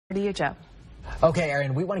To you, Joe. Okay,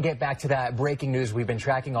 Aaron, we want to get back to that breaking news we've been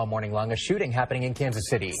tracking all morning long, a shooting happening in Kansas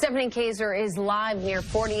City. Stephanie Kaiser is live near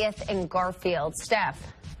 40th and Garfield.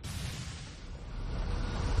 Steph.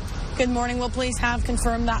 Good morning. Well, police have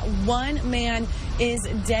confirmed that one man is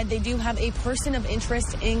dead. They do have a person of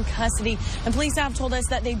interest in custody. And police have told us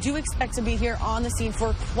that they do expect to be here on the scene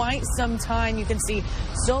for quite some time. You can see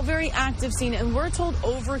still very active scene. And we're told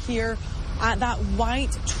over here at that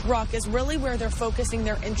white truck is really where they're focusing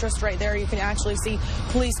their interest right there. You can actually see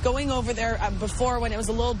police going over there before when it was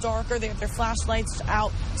a little darker. They have their flashlights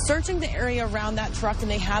out, searching the area around that truck, and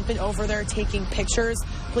they have been over there taking pictures.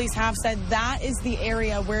 Police have said that is the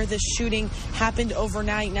area where the shooting happened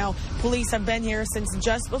overnight. Now, police have been here since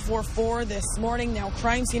just before 4 this morning. Now,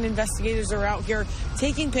 crime scene investigators are out here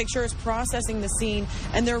taking pictures, processing the scene,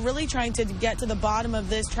 and they're really trying to get to the bottom of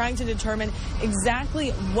this, trying to determine exactly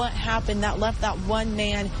what happened that left that one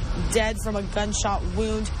man dead from a gunshot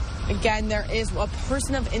wound. Again, there is a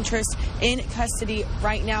person of interest in custody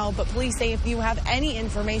right now, but police say if you have any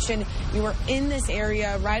information, you are in this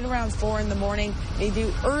area right around 4 in the morning, they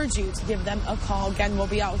do urge you to give them a call. Again, we'll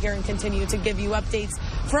be out here and continue to give you updates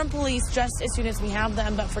from police just as soon as we have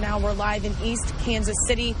them, but for now, we're live in East Kansas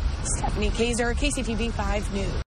City. Stephanie Kaiser, KCTV 5 News.